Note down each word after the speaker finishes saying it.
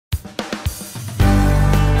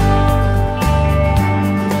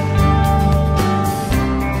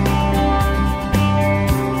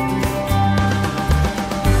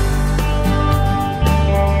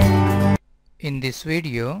this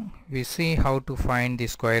video, we see how to find the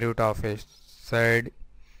square root of a third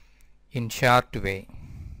in short way.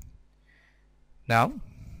 Now,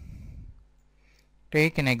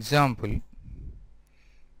 take an example.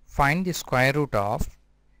 Find the square root of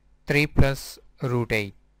 3 plus root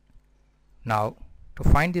 8. Now, to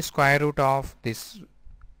find the square root of this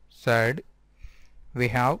third, we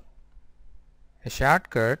have a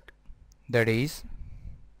shortcut, that is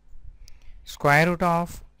square root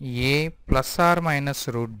of a plus or minus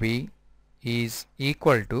root b is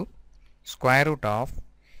equal to square root of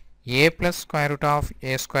a plus square root of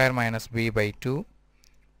a square minus b by 2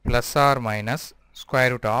 plus or minus square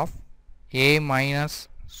root of a minus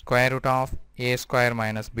square root of a square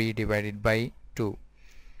minus b divided by 2.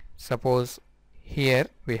 Suppose here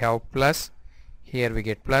we have plus, here we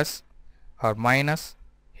get plus, or minus,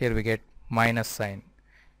 here we get minus sign.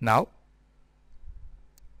 Now,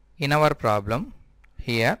 in our problem,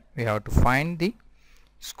 here we have to find the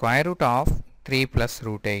square root of 3 plus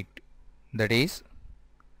root 8, that is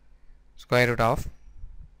square root of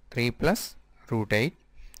 3 plus root 8.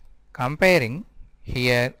 Comparing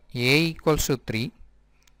here a equals to 3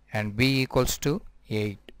 and b equals to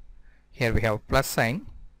 8. Here we have plus sign,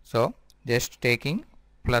 so just taking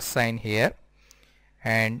plus sign here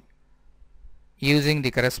and using the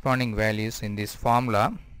corresponding values in this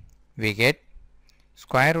formula, we get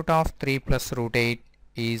square root of 3 plus root 8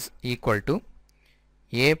 is equal to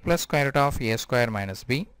a plus square root of a square minus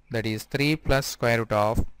b, that is 3 plus square root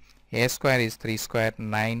of a square is 3 square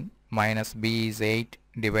 9 minus b is 8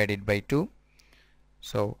 divided by 2.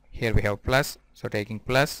 So here we have plus, so taking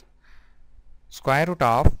plus square root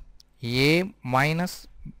of a minus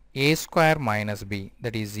a square minus b,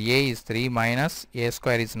 that is a is 3 minus a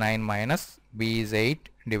square is 9 minus b is 8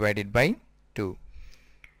 divided by 2.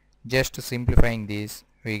 Just simplifying this,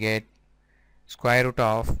 we get square root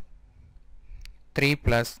of 3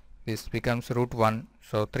 plus, this becomes root 1,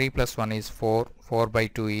 so 3 plus 1 is 4, 4 by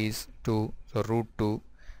 2 is 2, so root 2,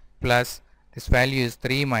 plus this value is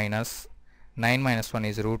 3 minus 9 minus 1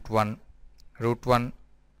 is root 1,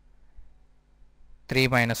 3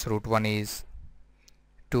 minus root 1 is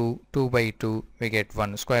 2, 2 by 2 we get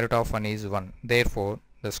 1, square root of 1 is 1. Therefore,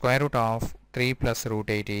 the square root of 3 plus root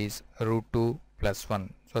 8 is root 2 plus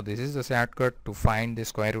 1. So this is the shortcut to find the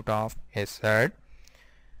square root of a third.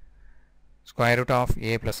 Square root of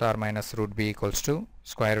a plus or minus root b equals to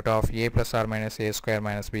square root of a plus or minus a square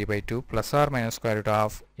minus b by 2 plus or minus square root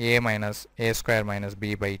of a minus a square minus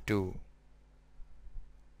b by 2.